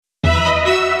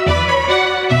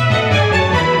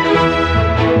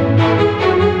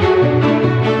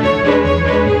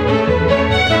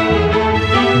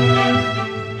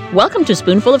Welcome to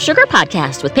Spoonful of Sugar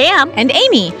podcast with Pam and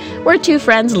Amy. We're two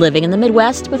friends living in the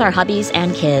Midwest with our hubbies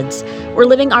and kids. We're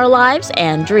living our lives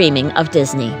and dreaming of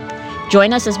Disney.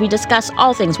 Join us as we discuss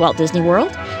all things Walt Disney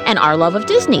World and our love of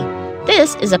Disney.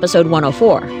 This is episode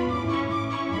 104.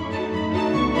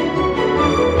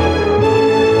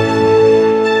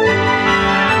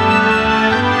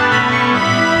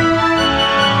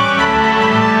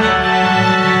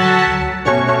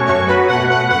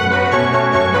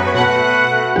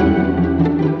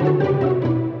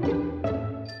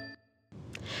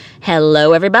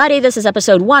 Hello, everybody. This is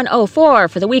episode 104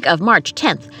 for the week of March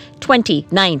 10th,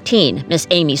 2019. Miss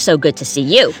Amy, so good to see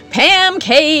you. Pam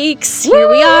Cakes. Here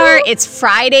we are. It's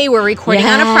Friday. We're recording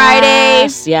on a Friday.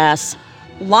 Yes.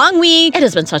 Long week. It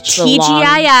has been such a TGIF.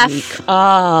 long week.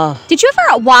 Oh. Did you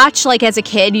ever watch, like as a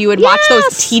kid, you would watch those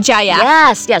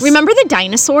TGIF? Yes. Remember the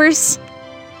dinosaurs?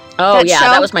 Oh, that yeah. show?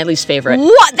 That was my least favorite.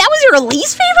 What? That was your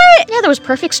least favorite? Yeah, there was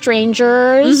Perfect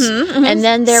Strangers. And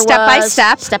then there Step by was...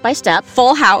 Step. Step by Step.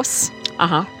 Full House.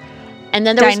 Uh-huh. And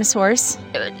then there Dinosaurs.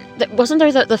 wasn't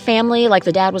there the family, like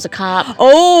the dad was a cop?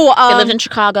 Oh, They lived in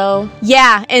Chicago.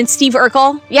 yeah, and Steve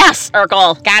Urkel. Yes,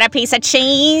 Urkel. Got a piece of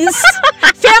cheese.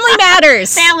 Family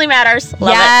Matters. Family Matters.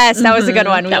 Love Yes, it. that was a good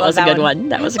one. We That love was a good one.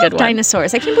 That was a good one.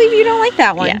 Dinosaurs. I can't believe you don't like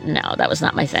that one. Yeah, no, that was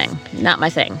not my thing. Not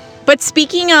my thing. But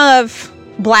speaking of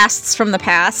blasts from the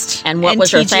past And what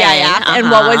was your thing? and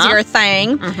what was your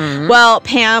thing? Well,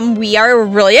 Pam, we are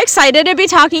really excited to be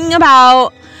talking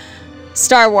about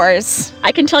Star Wars.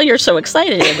 I can tell you're so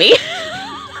excited, Amy.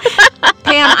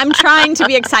 Pam, I'm trying to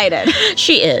be excited.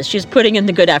 She is. She's putting in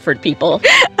the good effort, people.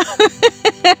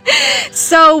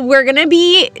 So we're going to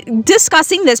be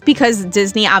discussing this because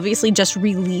Disney obviously just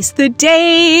released the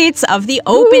dates of the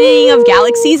opening of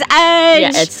Galaxy's Edge.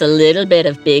 Yeah, it's a little bit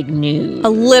of big news. A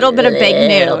little bit of big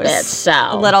Little news. bit, so.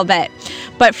 A little bit.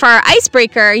 But for our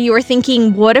icebreaker, you were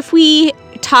thinking, what if we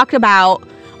talked about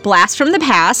Blast from the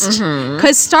Past?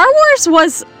 Because Star Wars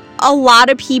was a lot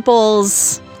of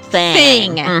people's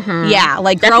thing. Yeah,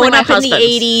 like Definitely growing my up in the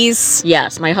husband's. 80s.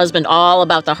 Yes, my husband, all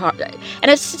about the heart. And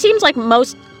it seems like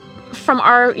most from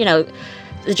our,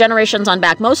 the generations on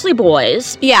back, mostly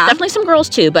boys. Yeah. Definitely some girls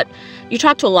too, but you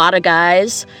talk to a lot of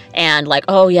guys and like,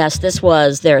 oh yes, this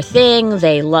was their thing.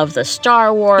 They love the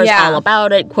Star Wars, Yeah. all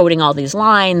about it, quoting all these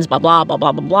lines, blah, blah, blah,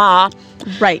 blah, blah, blah.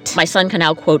 Right. My son can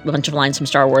now quote a bunch of lines from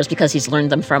Star Wars because he's learned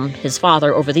them from his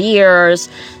father over the years.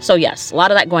 So yes, a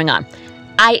lot of that going on.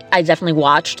 I definitely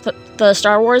watched the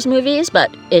Star Wars movies,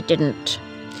 but it didn't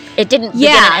begin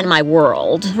and end my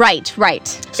world. Right.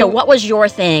 So what was your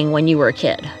thing when you were a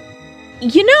kid?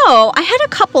 I had a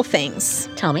couple things.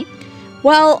 Tell me.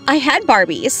 Well, I had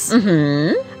Barbies.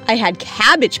 Mm-hmm. I had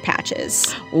Cabbage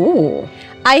Patches. Ooh.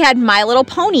 I had My Little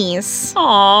Ponies.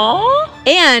 Aww.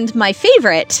 And my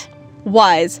favorite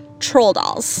was Troll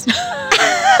Dolls.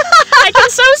 I can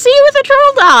so see you with the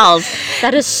Troll Dolls.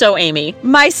 That is so Amy.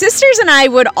 My sisters and I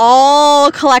would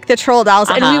all collect the Troll Dolls,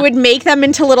 and we would make them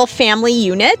into little family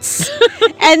units.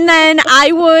 And then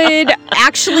I would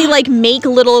actually make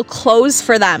little clothes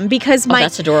for them because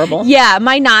that's adorable. Yeah,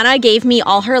 my Nana gave me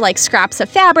all her scraps of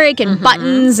fabric and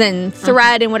buttons and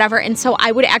thread and whatever, and so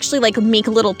I would actually make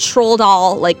little troll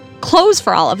doll clothes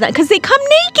for all of them because they come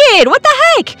naked. What the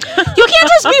heck? You can't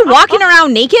just be walking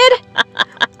around naked.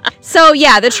 So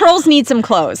yeah, the trolls need some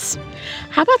clothes.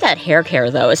 How about that hair care,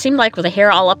 though? It seemed like with the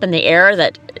hair all up in the air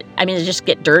that, it just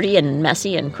get dirty and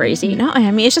messy and crazy. No,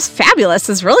 it's just fabulous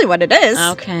is really what it is.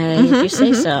 Okay, if you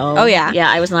say so. Oh, yeah. Yeah,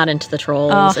 I was not into the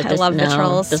trolls. Oh, I love the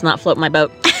trolls. Does not float my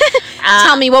boat.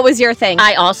 Tell me, what was your thing?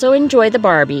 I also enjoyed the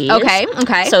Barbies.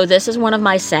 Okay. So this is one of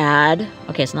my sad,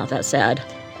 okay, it's not that sad,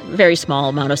 very small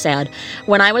amount of sad.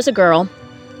 When I was a girl,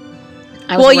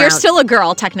 you're still a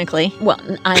girl, technically. Well,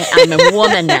 I'm a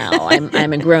woman now.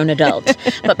 I'm a grown adult.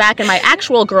 But back in my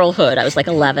actual girlhood, I was 10,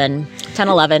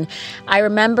 11. I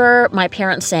remember my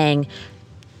parents saying,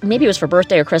 maybe it was for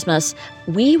birthday or Christmas,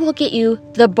 we will get you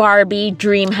the Barbie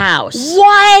dream house.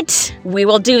 What? We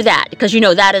will do that. Because,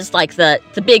 that is the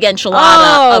big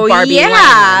enchilada of Barbie land.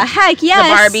 Yeah. Heck, yes.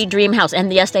 The Barbie dream house.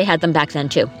 And yes, they had them back then,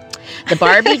 too. The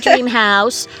Barbie dream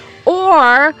house,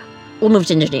 or we'll move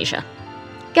to Indonesia.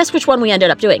 Guess which one we ended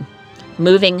up doing?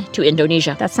 Moving to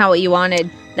Indonesia. That's not what you wanted.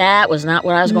 That was not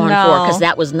what I was going for, because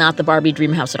that was not the Barbie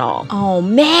dream house at all. Oh,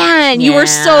 man. You were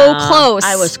so close.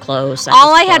 I was close.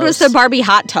 All I had was the Barbie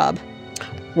hot tub.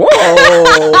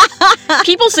 Whoa.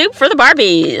 People soup for the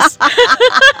Barbies.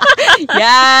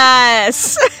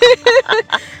 Yes.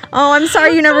 Oh, I'm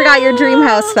sorry you never got your dream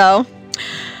house, though.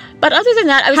 But other than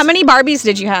that, How many Barbies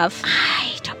did you have?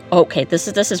 Okay, this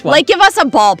is one. Give us a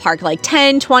ballpark,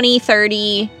 10, 20,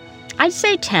 30. I'd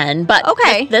say 10, but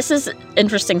Okay. this is an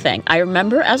interesting thing. I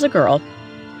remember as a girl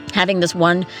having this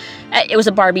one, it was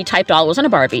a Barbie type doll. It wasn't a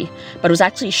Barbie, but it was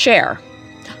actually Cher.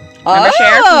 Remember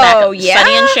Cher? Sunny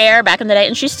and Cher back in the day,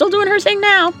 and she's still doing her thing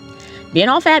now, being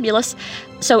all fabulous.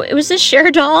 So it was this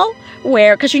Cher doll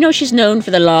where, because she's known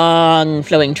for the long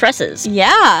flowing tresses.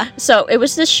 Yeah. So it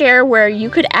was this Cher where you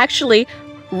could actually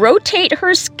rotate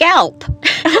her scalp.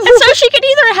 And so she could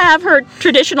either have her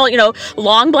traditional,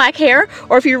 long black hair,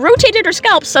 or if you rotated her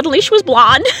scalp, suddenly she was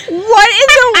blonde. What in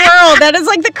the world? That is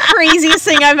like the craziest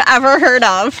thing I've ever heard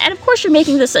of. And of course, you're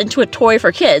making this into a toy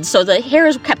for kids, so the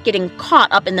hairs kept getting caught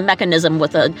up in the mechanism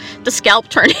with the scalp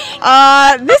turning.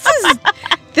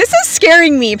 This is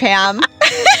scaring me, Pam.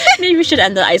 Maybe we should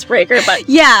end the icebreaker, but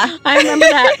Yeah. I remember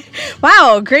that.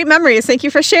 Wow, great memories. Thank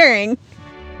you for sharing.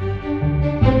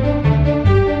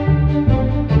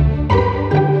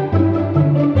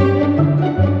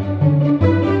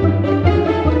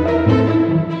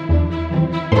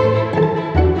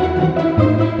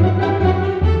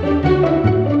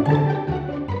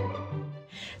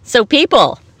 So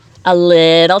people, a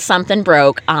little something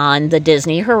broke on the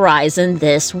Disney horizon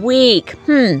this week.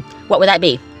 What would that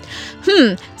be?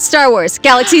 Star Wars,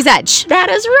 Galaxy's Edge. That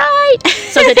is right.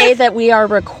 So the day that we are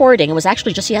recording, it was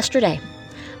actually just yesterday.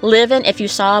 If you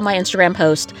saw my Instagram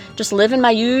post, just living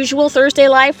my usual Thursday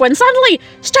life when suddenly,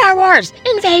 Star Wars,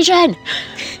 invasion.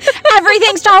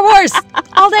 Everything Star Wars,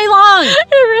 all day long.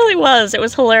 It really was. It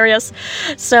was hilarious.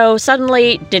 So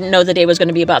suddenly, didn't know the day was going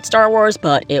to be about Star Wars,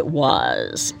 but it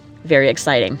was. Very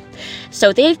exciting.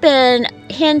 So they've been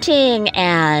hinting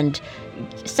and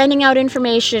sending out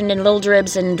information in little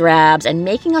dribs and drabs and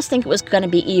making us think it was going to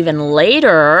be even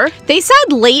later. They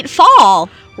said late fall.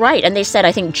 Right, and they said,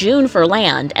 I think, June for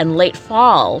Land and late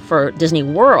fall for Disney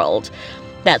World,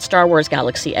 that Star Wars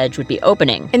Galaxy Edge would be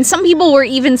opening. And some people were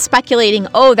even speculating,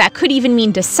 that could even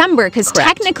mean December, because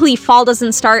technically fall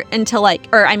doesn't start until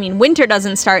winter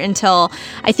doesn't start until,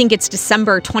 I think it's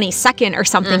December 22nd or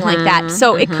something like that.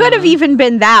 So it could have even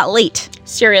been that late.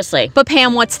 Seriously. But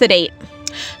Pam, what's the date?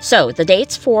 So the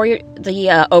dates for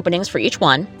the openings for each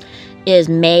one is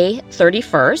May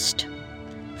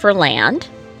 31st for Land,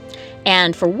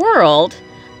 and for World,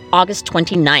 August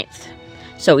 29th.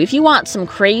 So if you want some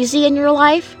crazy in your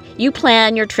life, you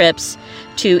plan your trips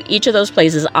to each of those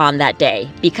places on that day,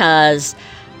 because,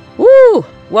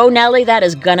 whoa, Nelly, that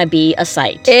is gonna be a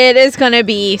sight. It is gonna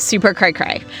be super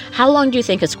cray-cray. How long do you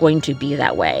think it's going to be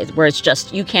that way, where it's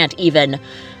just, you can't even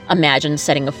imagine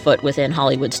setting a foot within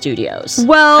Hollywood studios?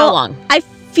 Well, how long? I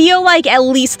feel like at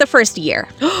least the first year.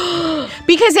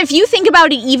 Because if you think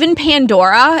about it, even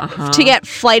Pandora, to get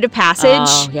Flight of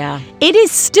Passage, it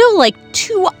is still like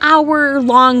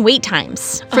 2-hour-long wait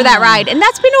times for that ride. And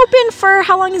that's been open for,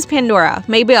 how long is Pandora?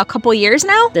 Maybe a couple years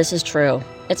now? This is true.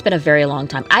 It's been a very long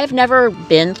time. I've never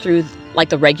been through like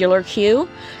the regular queue,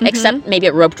 except maybe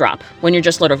at Rope Drop, when you're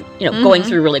just sort of, going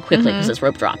through really quickly because it's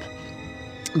Rope Drop.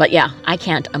 But yeah, I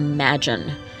can't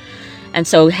imagine. And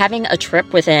so having a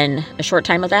trip within a short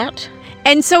time of that.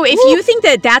 And so if you think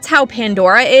that that's how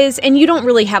Pandora is, and you don't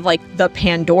really have like the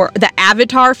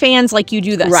Avatar fans like you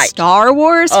do the Star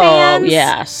Wars fans. Oh,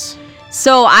 yes.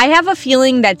 So I have a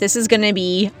feeling that this is going to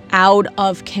be out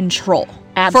of control.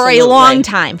 Absolutely. For a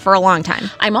long time.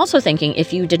 I'm also thinking,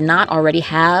 if you did not already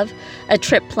have a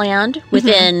trip planned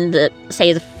within the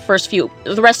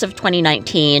rest of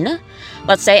 2019,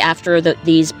 let's say after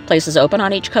these places open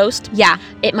on each coast,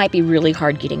 it might be really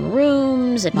hard getting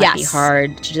rooms. It might be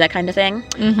hard to do that kind of thing.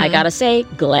 I gotta say,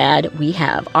 glad we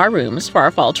have our rooms for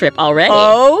our fall trip already.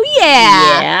 Oh,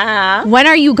 yeah. Yeah. When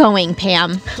are you going,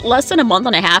 Pam? Less than a month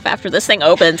and a half after this thing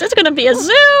opens. It's gonna be a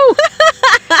zoo.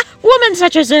 Woman,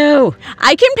 such a zoo.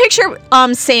 I can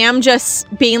picture Sam just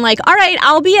being like, all right,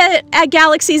 I'll be at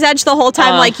Galaxy's Edge the whole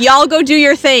time. Like, y'all go do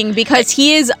your thing, because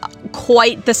he is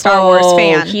quite the Star Wars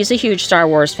fan. He's a huge Star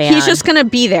Wars fan. He's just going to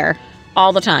be there.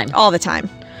 All the time. All the time.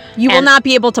 You will not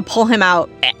be able to pull him out.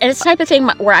 And it's the type of thing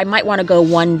where I might want to go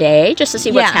one day just to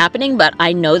see what's happening, but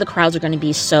I know the crowds are going to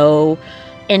be so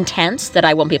intense that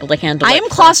I won't be able to handle it. I am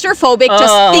claustrophobic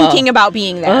just thinking about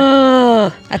being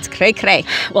there. That's cray-cray.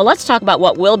 Well, let's talk about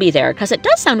what will be there, because it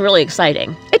does sound really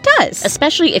exciting. It does.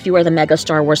 Especially if you are the mega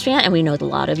Star Wars fan, and we know that a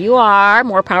lot of you are.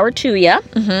 More power to you.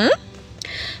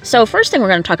 So first thing we're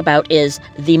going to talk about is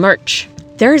the merch.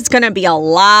 There's going to be a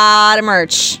lot of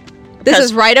merch. This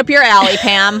is right up your alley,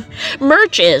 Pam.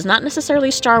 Merch is not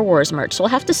necessarily Star Wars merch, so we'll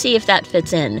have to see if that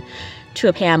fits in to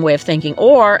a Pam way of thinking,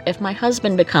 or if my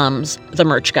husband becomes the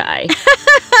merch guy,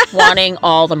 wanting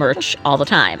all the merch all the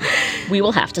time. We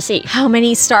will have to see. How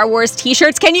many Star Wars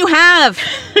t-shirts can you have?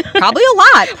 Probably a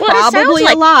lot. Well, Probably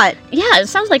a lot. Yeah, it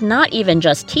sounds like not even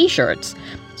just t-shirts.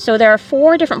 So there are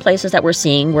 4 different places that we're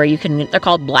seeing where they're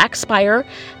called Black Spire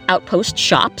Outpost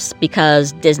shops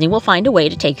because Disney will find a way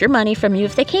to take your money from you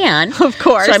if they can. Of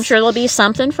course. So I'm sure there'll be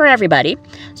something for everybody.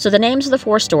 So the names of the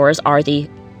 4 stores are the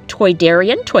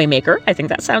Toydarian Toy Maker. I think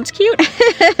that sounds cute.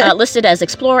 Listed as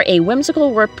Explore, a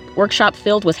whimsical workshop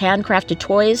filled with handcrafted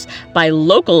toys by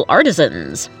local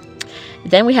artisans.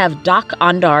 Then we have Doc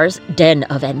Ondar's Den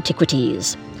of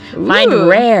Antiquities. Find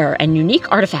rare and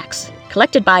unique artifacts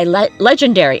collected by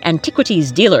legendary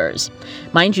antiquities dealers.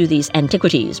 Mind you, these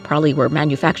antiquities probably were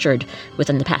manufactured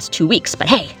within the past 2 weeks, but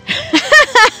hey.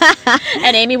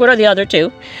 And Amy, what are the other 2?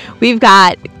 We've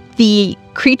got the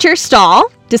Creature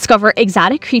Stall. Discover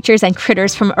exotic creatures and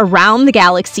critters from around the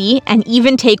galaxy and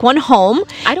even take one home.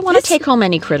 I don't want to take home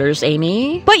any critters,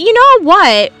 Amy. But you know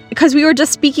what? Because we were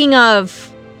just speaking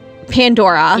of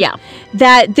Pandora. Yeah.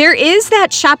 That there is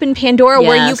that shop in Pandora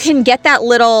where you can get that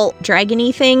little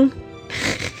dragon-y thing.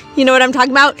 You know what I'm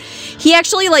talking about? He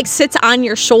actually like sits on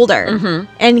your shoulder.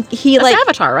 Mm-hmm. And he That's like...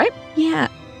 Avatar, right? Yeah.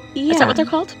 Is that what they're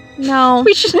called? No.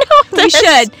 We should know this. We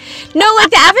should. No, like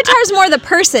the Avatar's more the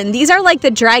person. These are like the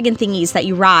dragon thingies that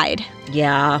you ride.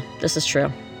 Yeah, this is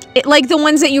true. Like the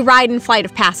ones that you ride in Flight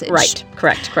of Passage. Right.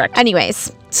 Correct.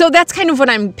 Anyways, so that's kind of what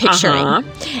I'm picturing.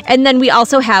 Uh-huh. And then we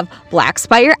also have Black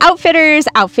Spire Outfitters.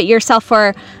 Outfit yourself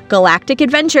for galactic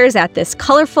adventures at this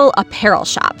colorful apparel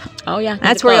shop. Oh, yeah.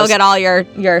 That's where you'll get all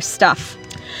your stuff.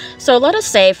 So let us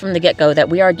say from the get-go that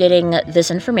we are getting this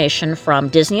information from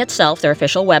Disney itself, their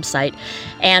official website,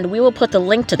 and we will put the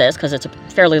link to this, because it's a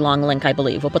fairly long link, I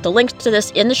believe. We'll put the link to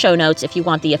this in the show notes if you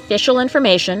want the official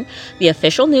information, the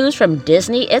official news from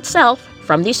Disney itself,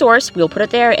 from the source. We'll put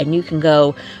it there, and you can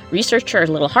go research your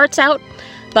little hearts out.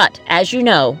 But as you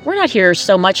know, we're not here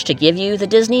so much to give you the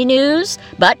Disney news,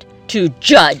 but to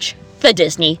judge the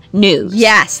Disney news.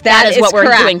 Yes, that is what we're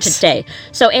correct. doing today.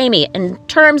 So, Amy, in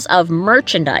terms of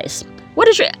merchandise, what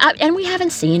is your... and we haven't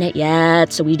seen it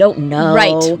yet, so we don't know.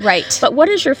 Right. But what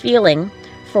is your feeling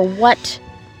for what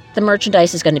the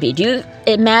merchandise is going to be? Do you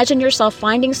imagine yourself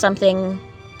finding something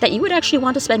that you would actually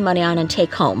want to spend money on and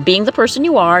take home? Being the person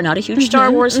you are, not a huge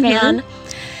Star Wars fan.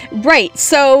 Right.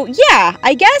 So, yeah,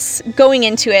 I guess going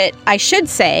into it, I should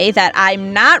say that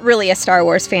I'm not really a Star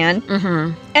Wars fan.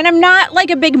 Mm-hmm. And I'm not like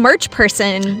a big merch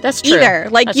person That's true. either.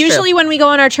 Like That's usually true. when we go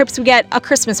on our trips, we get a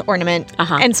Christmas ornament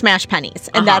and smash pennies.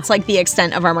 And that's like the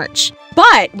extent of our merch.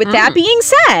 But with that being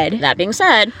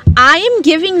said, I am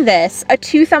giving this a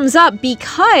 2 thumbs up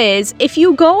because if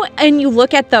you go and you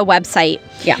look at the website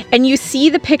and you see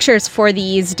the pictures for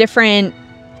these different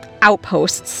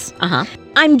outposts,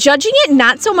 I'm judging it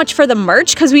not so much for the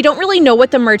merch because we don't really know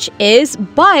what the merch is,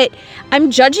 but I'm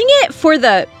judging it for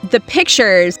the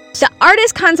pictures, the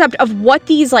artist concept of what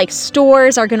these like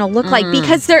stores are going to look like,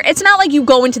 because it's not like you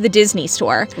go into the Disney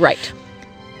store. Right.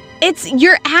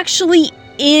 You're actually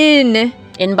in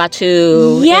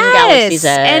Batuu, in Galaxy's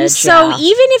Edge. And so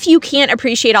even if you can't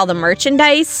appreciate all the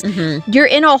merchandise, you're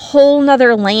in a whole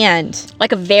nother land.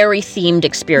 Like a very themed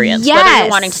experience. Yes. Whether you're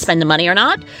wanting to spend the money or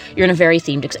not, you're in a very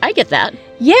themed I get that.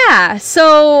 Yeah.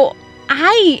 So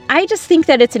I just think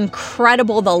that it's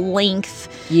incredible the length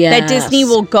that Disney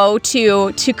will go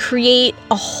to create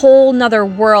a whole nother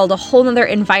world, a whole nother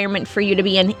environment for you to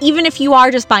be in, even if you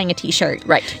are just buying a t-shirt.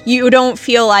 Right. You don't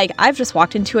feel like I've just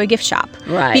walked into a gift shop.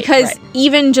 Right. Because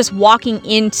even just walking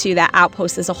into that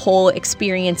outpost is a whole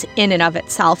experience in and of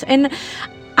itself. And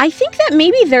I think that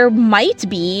maybe there might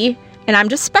be, and I'm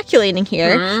just speculating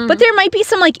here, but there might be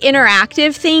some like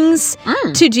interactive things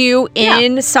to do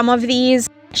in some of these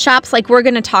shops. Like we're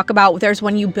going to talk about, there's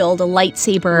one you build a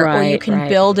lightsaber or you can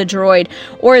build a droid,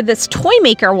 or this toy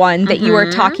maker one that you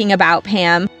were talking about,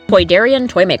 Pam. Toydarian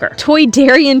Toy Maker.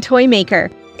 Toydarian Toy Maker.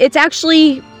 It's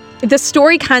actually the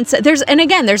story concept. There's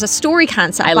a story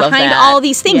concept behind all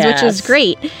these things, which is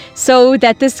great. So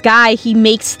that this guy, he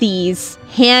makes these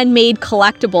handmade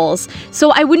collectibles.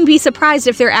 So I wouldn't be surprised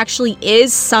if there actually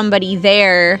is somebody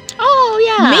there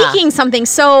making something.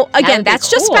 So again,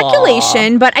 that's just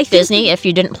speculation, but I think Disney, if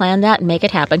you didn't plan that, make it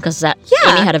happen, because Amy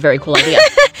had a very cool idea.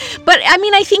 But I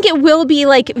mean, I think it will be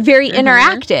like very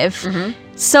interactive.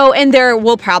 So, and there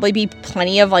will probably be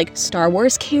plenty of like Star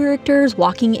Wars characters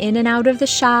walking in and out of the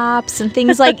shops and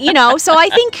things like, so I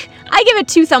think I give it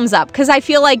 2 thumbs up because I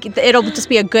feel like it'll just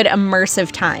be a good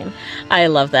immersive time. I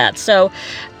love that. So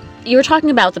you were talking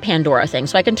about the Pandora thing,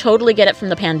 so I can totally get it from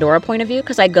the Pandora point of view,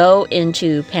 because I go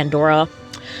into Pandora,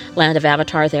 Land of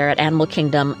Avatar there at Animal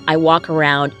Kingdom. I walk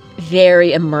around,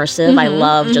 very immersive. I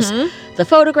love just the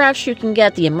photographs you can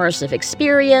get, the immersive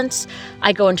experience.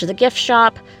 I go into the gift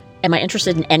shop. Am I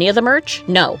interested in any of the merch?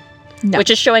 No. Which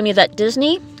is showing me that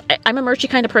Disney, I'm a merchy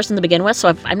kind of person to begin with, so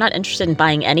if I'm not interested in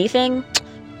buying anything,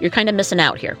 You're kind of missing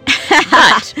out here.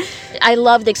 But I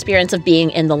love the experience of being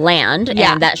in the land,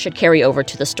 and that should carry over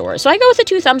to the store. So I go with a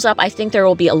 2 thumbs up. I think there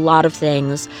will be a lot of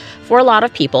things for a lot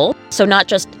of people. So not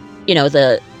just,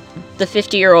 the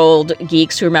 50-year-old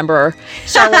geeks who remember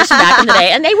Star Wars from back in the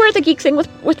day, and they wear the geek thing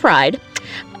with pride.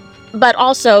 But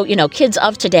also, kids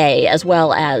of today, as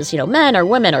well as, men or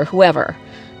women or whoever,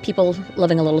 people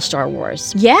loving a little Star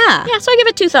Wars. Yeah. Yeah, so I give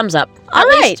it 2 thumbs up. All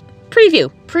right.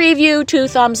 Preview 2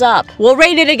 thumbs up. We'll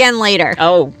rate it again later.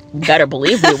 Oh, better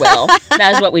believe we will.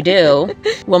 That is what we do.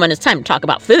 Woman, it's time to talk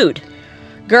about food.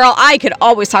 Girl, I could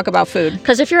always talk about food.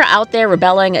 Because if you're out there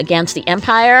rebelling against the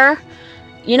Empire,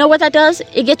 you know what that does?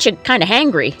 It gets you kind of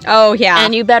hangry. Oh, yeah.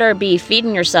 And you better be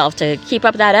feeding yourself to keep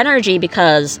up that energy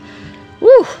because,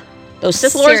 woo, those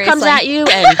Sith Lords comes at you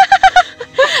and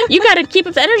you got to keep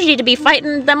up the energy to be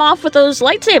fighting them off with those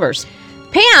lightsabers.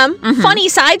 Pam, funny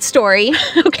side story.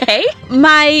 Okay.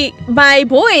 My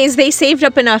boys, they saved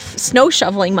up enough snow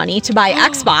shoveling money to buy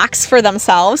Xbox for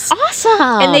themselves. Awesome.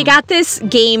 And they got this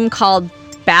game called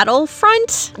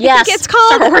Battlefront. Yes. I think it's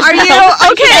called. Are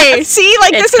you okay? Yes. See,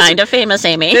 It's kind of famous,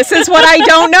 Amy. This is what I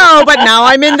don't know, but now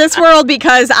I'm in this world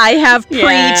because I have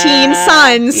preteen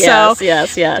sons. Yes,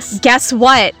 so yes. guess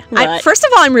what? What? First of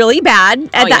all, I'm really bad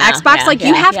at the Xbox.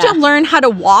 You have to learn how to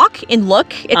walk and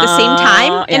look at the same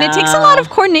time, and it takes a lot of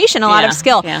coordination, a lot of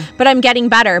skill. Yeah. But I'm getting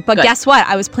better. But Good. guess what?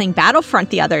 I was playing Battlefront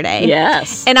the other day.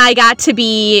 Yes. And I got to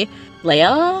be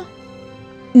Leia?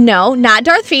 no, not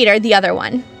Darth Vader, the other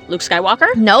one. Luke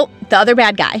Skywalker? Nope, the other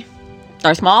bad guy.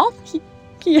 Darth Maul?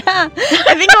 Yeah, I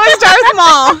think it was Darth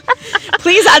Maul.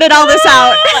 Please edit all this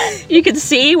out. You can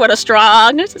see what a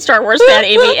strong Star Wars fan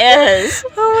Amy is.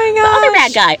 Oh my The god. other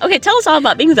bad guy. Okay, tell us all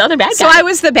about being the other bad guy. So I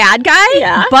was the bad guy,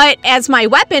 Yeah. but as my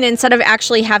weapon, instead of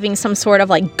actually having some sort of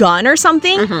like gun or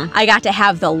something, I got to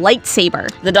have the lightsaber.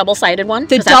 The double-sided one?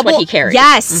 The 'Cause that's what he carried.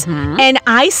 Yes. And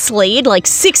I slayed like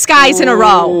 6 guys in a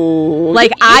row. Ooh.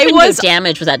 Like, You I can was- do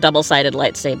damage with that double-sided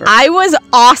lightsaber. I was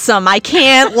awesome. I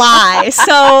can't lie.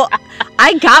 So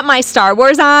I got my Star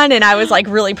Wars on and I was like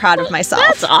really proud of myself.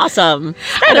 That's awesome.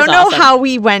 I don't know how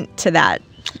we went to that.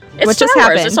 It's what Star just Wars.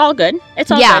 happened? It's all good.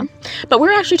 It's all Yeah. good. But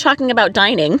we're actually talking about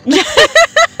dining.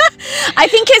 I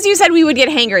think because you said we would get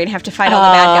hangry and have to fight all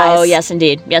the bad guys. Oh, yes,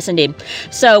 indeed. Yes, indeed.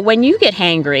 So when you get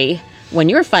hangry, when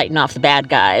you're fighting off the bad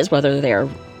guys, whether they're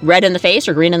red in the face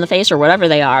or green in the face or whatever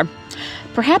they are,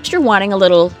 perhaps you're wanting a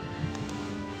little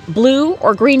blue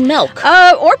or green milk.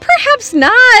 Or perhaps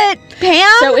not,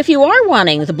 Pam. So if you are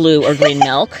wanting the blue or green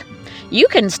milk, you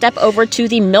can step over to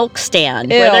the milk stand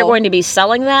where they're Ew. going to be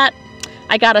selling that.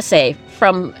 I gotta say,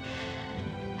 from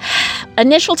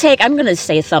initial take, I'm gonna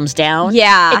say thumbs down.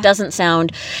 Yeah. It doesn't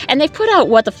sound, and they've put out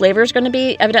what the flavor is going to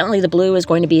be. Evidently, the blue is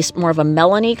going to be more of a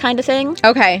melony kind of thing,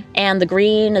 Okay. and the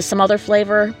green is some other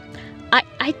flavor.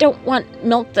 I don't want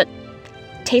milk that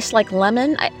tastes like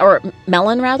lemon, or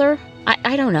melon rather.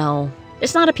 I don't know.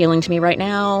 It's not appealing to me right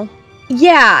now.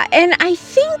 Yeah, and I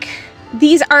think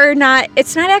these are not,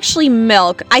 it's not actually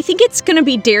milk. I think it's going to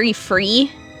be dairy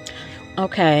free.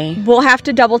 Okay. We'll have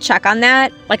to double check on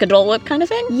that. Like a Dole Whip kind of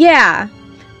thing? Yeah.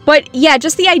 But yeah,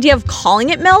 just the idea of calling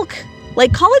it milk,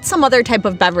 like call it some other type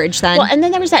of beverage then. Well, and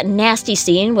then there was that nasty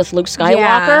scene with Luke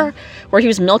Skywalker where he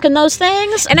was milking those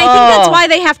things. And I think that's why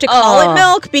they have to call it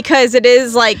milk, because it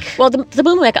is like... Well, the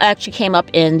blue milk actually came up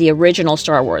in the original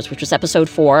Star Wars, which was Episode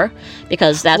 4,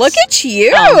 because that's... Look at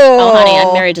you! Oh, honey,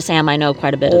 I'm married to Sam. I know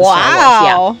quite a bit of Star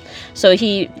Wow. Wars. Yeah. So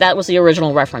that was the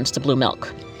original reference to blue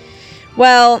milk,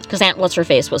 Well, because Aunt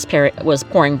What's-Her-Face was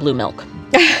pouring blue milk.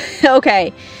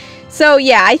 okay. So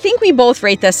yeah, I think we both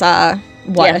rate this, a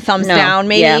thumbs down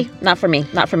maybe? Yeah, not for me.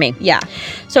 Not for me. Yeah.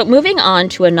 So moving on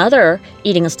to another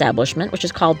eating establishment, which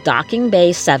is called Docking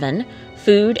Bay 7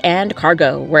 Food and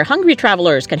Cargo, where hungry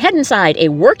travelers can head inside a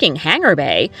working hangar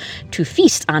bay to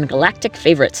feast on galactic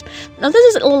favorites. Now,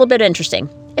 this is a little bit interesting.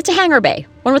 It's a hangar bay.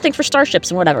 One would think for starships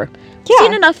and whatever. Yeah.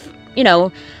 Seen enough,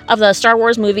 of the Star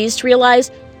Wars movies to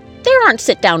realize there aren't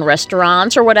sit-down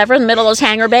restaurants or whatever in the middle of those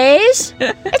hangar bays.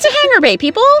 It's a hangar bay,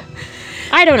 people.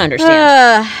 I don't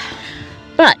understand.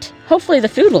 But hopefully the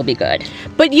food will be good.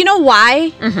 But you know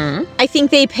why? Mm-hmm. I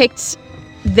think they picked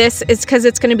this is because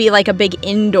it's going to be like a big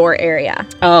indoor area.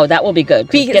 Oh, that will be good.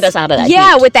 Get us out of that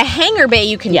Yeah, heat. with the hangar bay,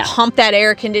 you can Yeah. pump that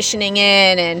air conditioning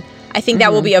in, and I think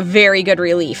that will be a very good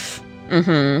relief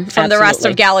from the rest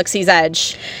of Galaxy's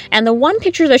Edge. And the one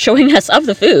picture they're showing us of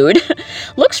the food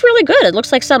looks really good. It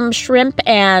looks like some shrimp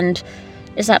and...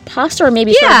 Is that pasta or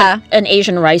maybe sort of an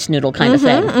Asian rice noodle kind of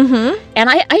thing? Mm-hmm. And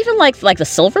I even like the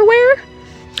silverware.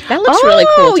 That looks really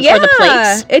cool. Yeah. Or the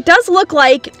plates. It does look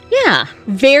like Yeah.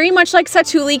 very much like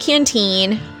Satuli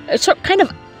Canteen. It's kind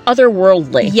of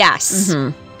otherworldly. Yes.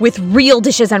 with real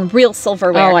dishes and real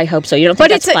silverware. Oh, I hope so. You don't think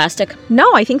But that's plastic?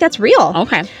 No, I think that's real.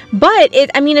 Okay. But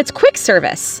it's quick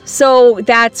service. So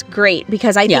that's great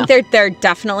because I think there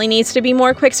definitely needs to be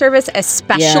more quick service,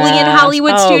 especially in Yes.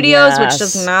 Hollywood Oh, Studios, which yes.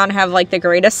 does not have like the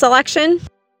greatest selection.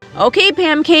 Okay,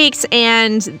 Pam Cakes,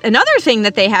 and another thing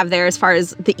that they have there as far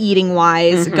as the eating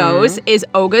wise goes is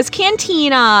Oga's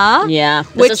Cantina. Yeah.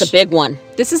 This is a big one.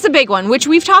 This is the big one, which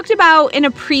we've talked about in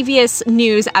a previous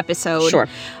news episode. Sure.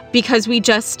 Because we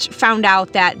just found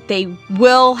out that they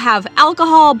will have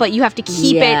alcohol, but you have to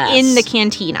keep it in the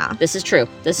cantina. This is true.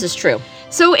 This is true.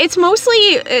 So it's mostly,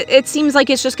 it seems like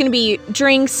it's just going to be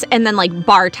drinks and then like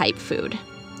bar type food.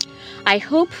 I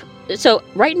hope. So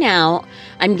right now,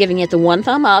 I'm giving it the one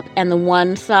thumb up and the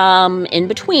one thumb in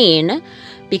between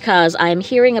because I'm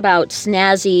hearing about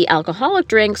snazzy alcoholic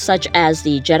drinks such as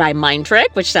the Jedi Mind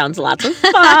Trick, which sounds lots of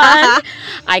fun.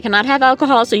 I cannot have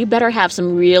alcohol, so you better have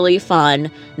some really fun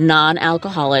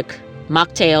non-alcoholic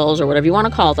mocktails or whatever you want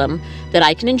to call them that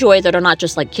I can enjoy that are not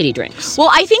just like kiddie drinks.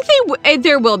 Well, I think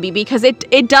there will be because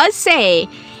it does say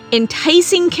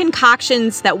enticing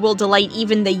concoctions that will delight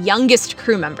even the youngest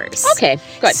crew members. Okay,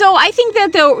 good. So I think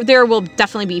that there will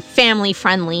definitely be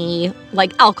family-friendly,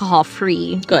 like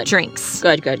alcohol-free drinks.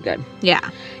 Good. Yeah.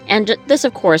 And this,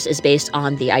 of course, is based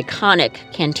on the iconic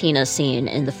cantina scene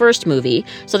in the first movie.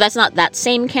 So that's not that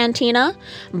same cantina,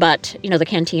 but, the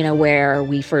cantina where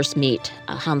we first meet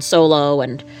Han Solo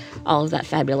and all of that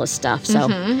fabulous stuff. So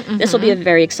this will be a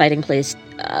very exciting place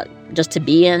just to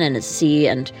be in and to see,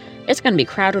 and it's going to be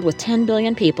crowded with 10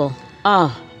 billion people.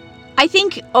 Oh. I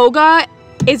think Oga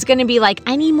is going to be like,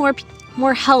 I need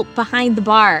more help behind the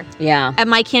bar. Yeah. At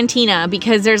my cantina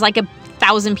because there's like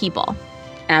 1,000 people.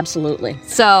 Absolutely.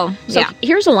 So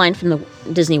here's a line from the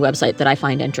Disney website that I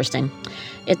find interesting.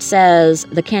 It says,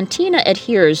 the cantina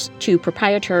adheres to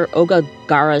proprietor Oga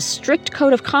Gara's strict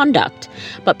code of conduct,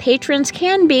 but patrons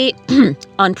can be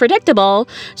unpredictable,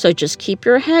 so just keep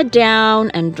your head down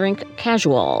and drink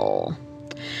casual.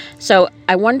 So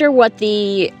I wonder what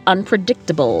the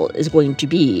unpredictable is going to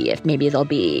be, if maybe there'll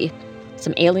be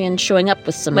some aliens showing up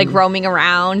with some... Like roaming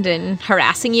around and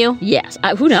harassing you? Yes.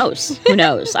 Who knows? Who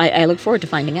knows? I look forward to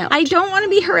finding out. I don't want to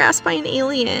be harassed by an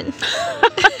alien.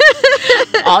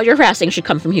 All your harassing should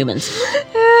come from humans.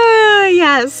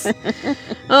 Yes.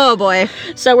 Oh, boy.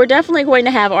 So we're definitely going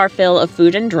to have our fill of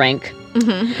food and drink.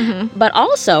 But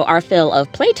also our fill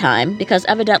of playtime, because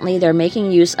evidently they're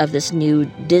making use of this new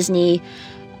Disney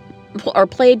or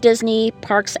Play Disney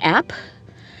Parks app.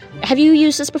 Have you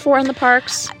used this before in the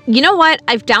parks? You know what?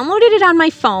 I've downloaded it on my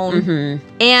phone,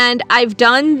 and I've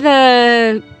done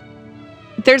there's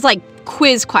like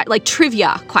like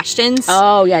trivia questions.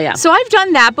 Oh, yeah. So I've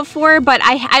done that before, but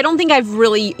I don't think I've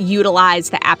really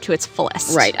utilized the app to its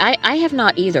fullest. Right. I have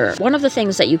not either. One of the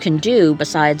things that you can do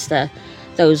besides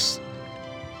those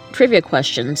trivia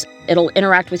questions, it'll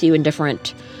interact with you in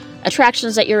different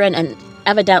attractions that you're in, and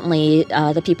evidently,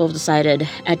 the people have decided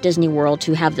at Disney World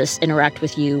to have this interact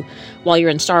with you while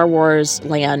you're in Star Wars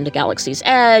Land Galaxy's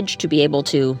Edge to be able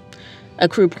to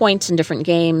accrue points in different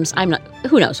games.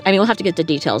 Who knows? I mean, we'll have to get the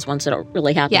details once it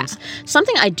really happens. Yeah.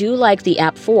 Something I do like the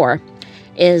app for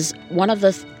is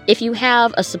if you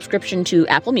have a subscription to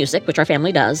Apple Music, which our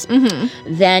family does,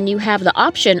 then you have the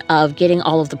option of getting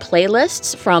all of the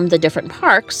playlists from the different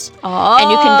parks. Oh.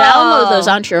 And you can download those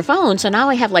onto your phone. So now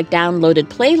I have like downloaded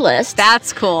playlists.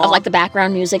 That's cool. Of like the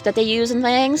background music that they use and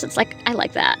things. It's like, I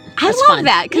like that. That's fun. I love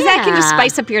that because that can just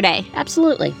spice up your day.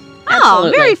 Absolutely.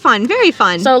 Oh, very fun, very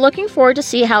fun. So looking forward to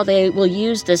see how they will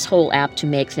use this whole app to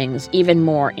make things even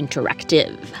more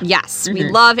interactive. Yes, we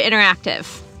love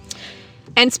interactive.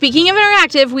 And speaking of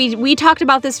interactive, we talked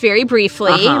about this very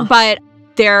briefly, but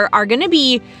there are going to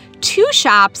be 2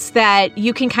 shops that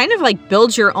you can kind of like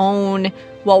build your own.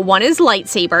 Well, one is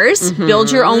lightsabers,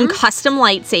 build your own custom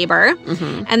lightsaber.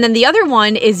 And then the other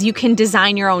one is you can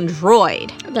design your own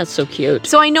droid. That's so cute.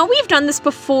 So I know we've done this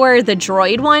before, the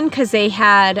droid one, because they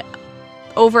had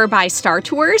over by Star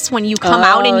Tours when you come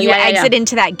out and you exit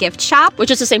into that gift shop.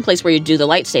 Which is the same place where you do the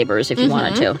lightsabers if you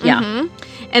wanted to. Yeah.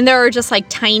 And there are just like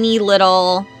tiny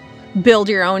little build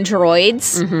your own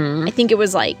droids. I think it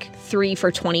was like 3 for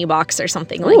 $20 or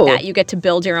something like that. You get to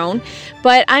build your own.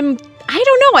 But I don't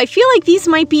know. I feel like these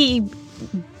might be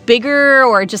bigger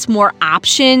or just more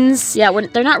options. Yeah,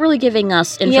 they're not really giving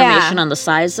us information on the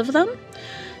size of them.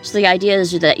 So the idea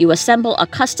is that you assemble a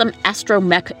custom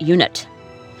astromech unit.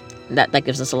 That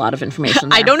gives us a lot of information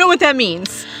there. I don't know what that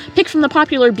means. Pick from the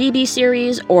popular BB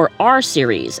series or R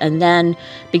series, and then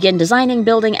begin designing,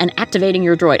 building, and activating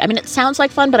your droid. I mean, it sounds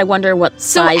like fun, but I wonder what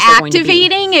size they're going to be.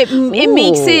 Activating, it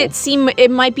makes it seem,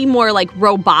 it might be more like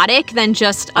robotic than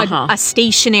just a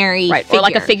stationary figure. Or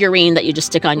like a figurine that you just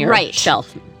stick on your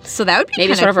shelf. So that would be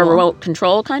maybe sort of a remote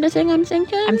control kind of thing, I'm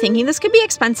thinking. I'm thinking this could be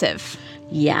expensive.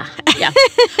 Yeah.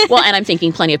 Well, and I'm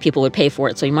thinking plenty of people would pay for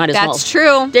it, so you might as well. That's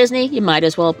true. Disney, you might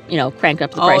as well, crank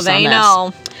up the price on this. Oh, they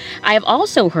know. I have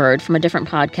also heard from a different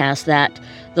podcast that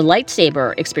the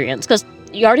lightsaber experience, because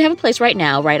you already have a place right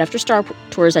now, right after Star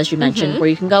Tours, as you mentioned, where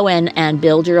you can go in and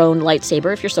build your own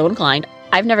lightsaber if you're so inclined.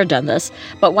 I've never done this,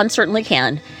 but one certainly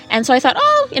can. And so I thought,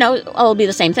 it'll be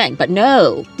the same thing. But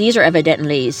no, these are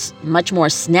evidently much more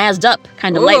snazzed up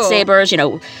kind of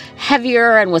lightsabers,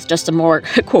 heavier and with just a more,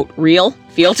 quote, real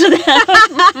feel to them.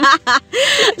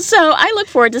 So I look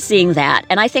forward to seeing that.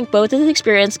 And I think both of the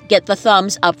experience get the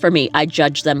thumbs up for me. I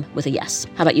judge them with a yes.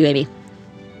 How about you, Amy?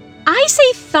 I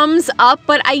say thumbs up,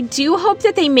 but I do hope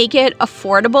that they make it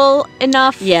affordable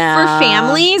enough for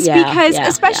families because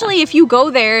especially if you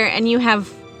go there and you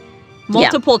have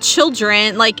multiple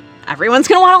children, like everyone's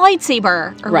going to want a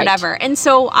lightsaber or whatever. And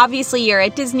so obviously you're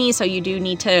at Disney, so you do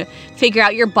need to figure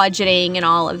out your budgeting and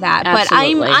all of that.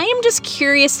 Absolutely. But I am just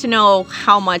curious to know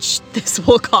how much this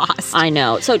will cost. I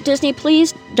know. So Disney,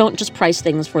 please don't just price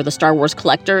things for the Star Wars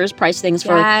collectors. Price things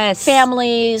for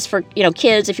families, for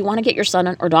kids. If you want to get your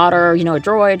son or daughter, a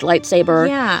droid,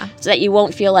 lightsaber, so that you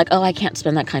won't feel like, oh, I can't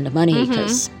spend that kind of money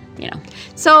because.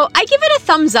 So I give it a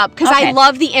thumbs up because I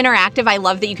love the interactive. I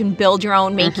love that you can build your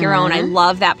own, make your own. I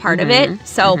love that part of it.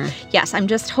 So yes, I'm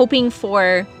just hoping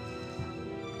for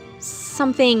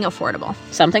something affordable.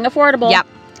 Something affordable. Yep.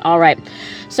 All right.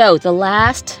 So the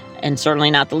last, and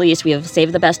certainly not the least, we have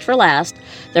saved the best for last.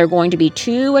 There are going to be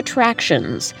 2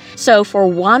 attractions. So for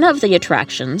one of the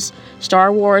attractions,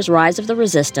 Star Wars Rise of the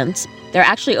Resistance, they're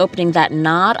actually opening that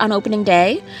not on opening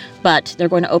day, but they're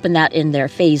going to open that in their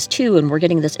phase 2, and we're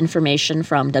getting this information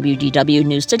from WDW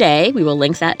News Today. We will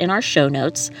link that in our show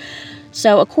notes.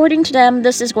 So according to them,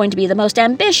 this is going to be the most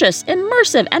ambitious,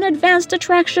 immersive, and advanced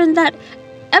attraction that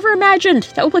ever imagined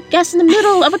that will put guests in the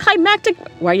middle of a climactic...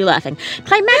 Why are you laughing?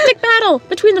 Climactic battle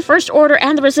between the First Order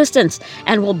and the Resistance,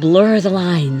 and will blur the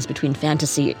lines between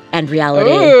fantasy and reality.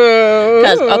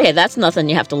 Because, that's nothing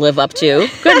you have to live up to.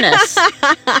 Goodness.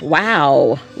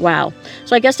 Wow.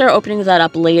 So I guess they're opening that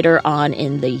up later on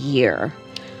in the year.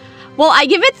 Well, I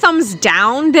give it thumbs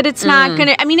down that it's not going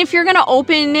to... I mean, if you're going to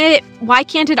open it, why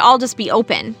can't it all just be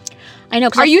open? I know.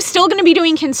 Are you still going to be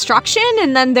doing construction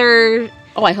and then they're...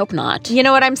 Oh, I hope not. You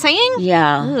know what I'm saying?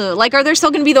 Yeah. Ugh. Like, are there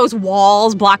still going to be those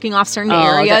walls blocking off certain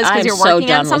areas because you're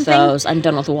working on something? I'm so done with those. I'm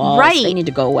done with walls. Right. They need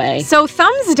to go away. So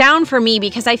thumbs down for me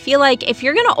because I feel like if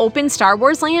you're going to open Star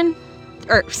Wars Land...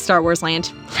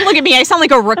 Look at me, I sound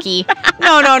like a rookie.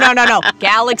 No.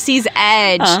 Galaxy's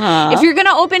Edge. If you're going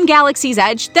to open Galaxy's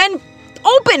Edge, then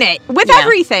open it with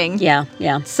everything.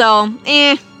 Yeah. So,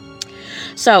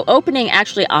 So opening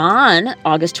actually on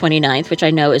August 29th, which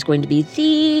I know is going to be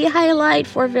the highlight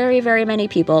for very, very many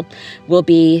people, will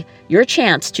be your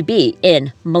chance to be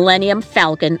in Millennium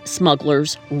Falcon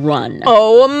Smuggler's Run.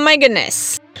 Oh my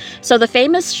goodness. So the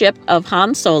famous ship of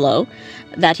Han Solo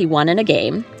that he won in a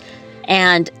game,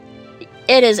 and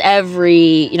it is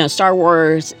every, Star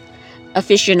Wars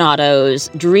aficionado's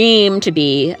dream to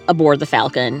be aboard the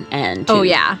Falcon and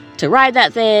to ride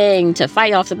that thing, to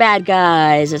fight off the bad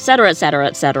guys, etc., etc.,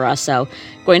 etc. So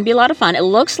going to be a lot of fun. It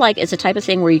looks like it's a type of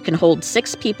thing where you can hold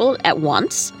 6 people at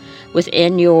once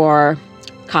within your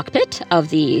cockpit of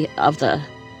the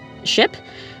ship.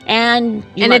 And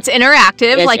it's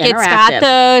interactive. It's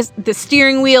got the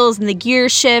steering wheels and the gear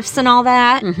shifts and all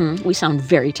that. We sound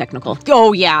very technical.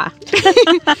 Oh, yeah.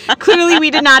 Clearly,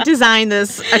 we did not design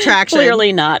this attraction.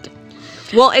 Clearly not.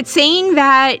 Well, it's saying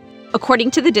that,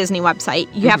 according to the Disney website,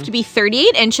 you have to be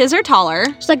 38 inches or taller.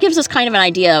 So that gives us kind of an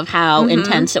idea of how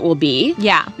intense it will be.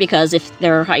 Yeah. Because if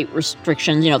there are height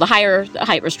restrictions, the higher the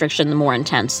height restriction, the more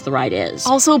intense the ride is.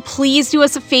 Also, please do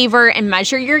us a favor and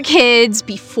measure your kids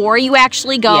before you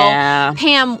actually go. Yeah.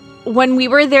 Pam, when we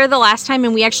were there the last time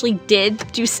and we actually did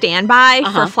do standby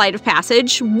for Flight of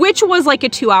Passage, which was like a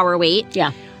 2-hour wait.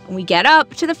 Yeah. We get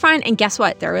up to the front, and guess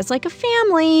what? There was like a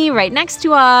family right next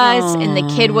to us, and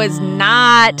the kid was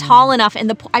not tall enough.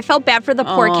 And I felt bad for the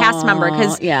poor cast member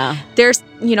because they're,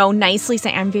 nicely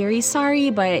saying, I'm very sorry,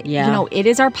 but, it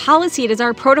is our policy. It is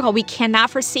our protocol. We cannot,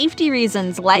 for safety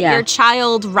reasons, let your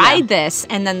child ride this.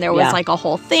 And then there was like a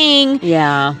whole thing.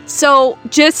 Yeah. So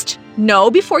just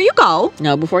know before you go.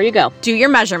 Know before you go. Do your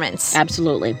measurements.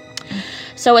 Absolutely.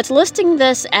 So it's listing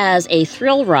this as a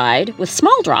thrill ride with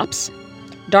small drops,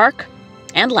 dark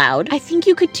and loud. I think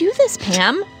you could do this,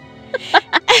 Pam.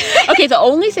 Okay, the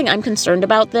only thing I'm concerned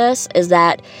about this is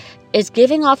that it's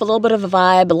giving off a little bit of a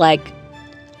vibe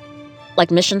like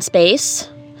Mission Space,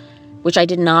 which I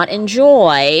did not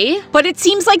enjoy. But it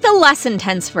seems like the less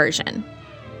intense version.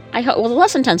 Well, the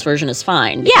less intense version is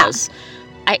fine. Yeah. Because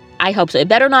I hope so. It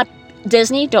better not,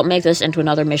 Disney, don't make this into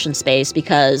another Mission Space,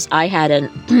 because I had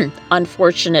an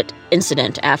unfortunate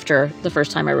incident after the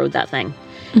first time I rode that thing.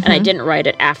 And I didn't ride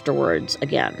it afterwards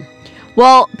again.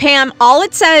 Well, Pam, all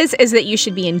it says is that you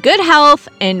should be in good health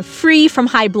and free from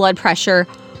high blood pressure,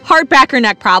 heart, back, or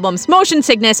neck problems, motion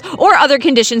sickness, or other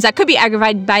conditions that could be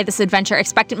aggravated by this adventure.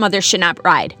 Expectant mothers should not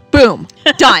ride. Boom.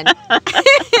 Done.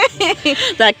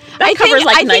 That covers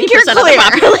like 90% of the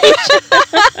population.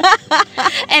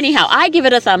 Anyhow, I give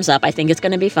it a thumbs up. I think it's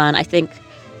going to be fun. I think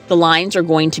the lines are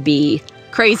going to be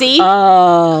crazy.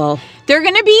 Oh. They're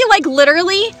going to be like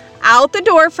literally out the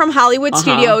door from Hollywood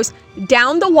Studios,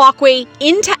 down the walkway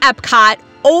into Epcot,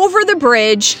 over the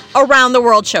bridge, around the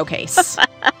World Showcase.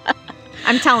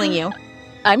 I'm telling you.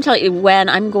 When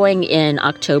I'm going in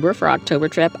October for October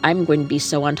trip, I'm going to be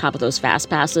so on top of those fast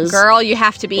passes. Girl, you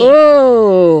have to be.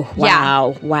 Oh,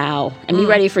 wow, Yeah. wow. And be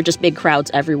ready for just big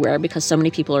crowds everywhere, because so many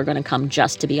people are going to come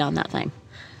just to be on that thing.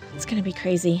 It's going to be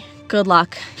crazy. Good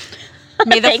luck.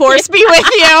 May the Thank force be with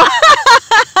you.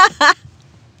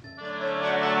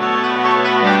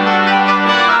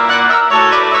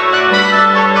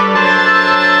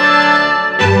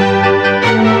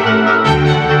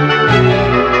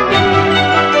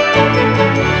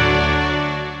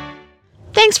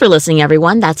 Thanks for listening,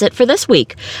 everyone. That's it for this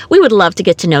week. We would love to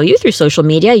get to know you through social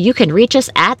media. You can reach us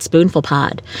at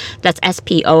SpoonfulPod. That's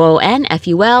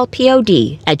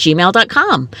SpoonfulPod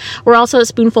 @gmail.com. We're also at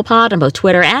SpoonfulPod on both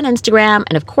Twitter and Instagram.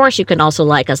 And of course, you can also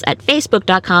like us at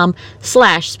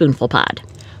Facebook.com/SpoonfulPod.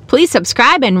 Please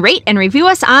subscribe and rate and review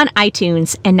us on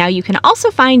iTunes. And now you can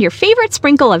also find your favorite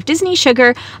sprinkle of Disney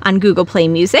sugar on Google Play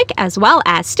Music, as well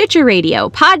as Stitcher Radio,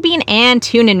 Podbean, and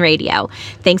TuneIn Radio.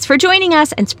 Thanks for joining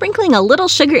us and sprinkling a little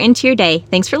sugar into your day.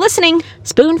 Thanks for listening.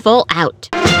 Spoonful out.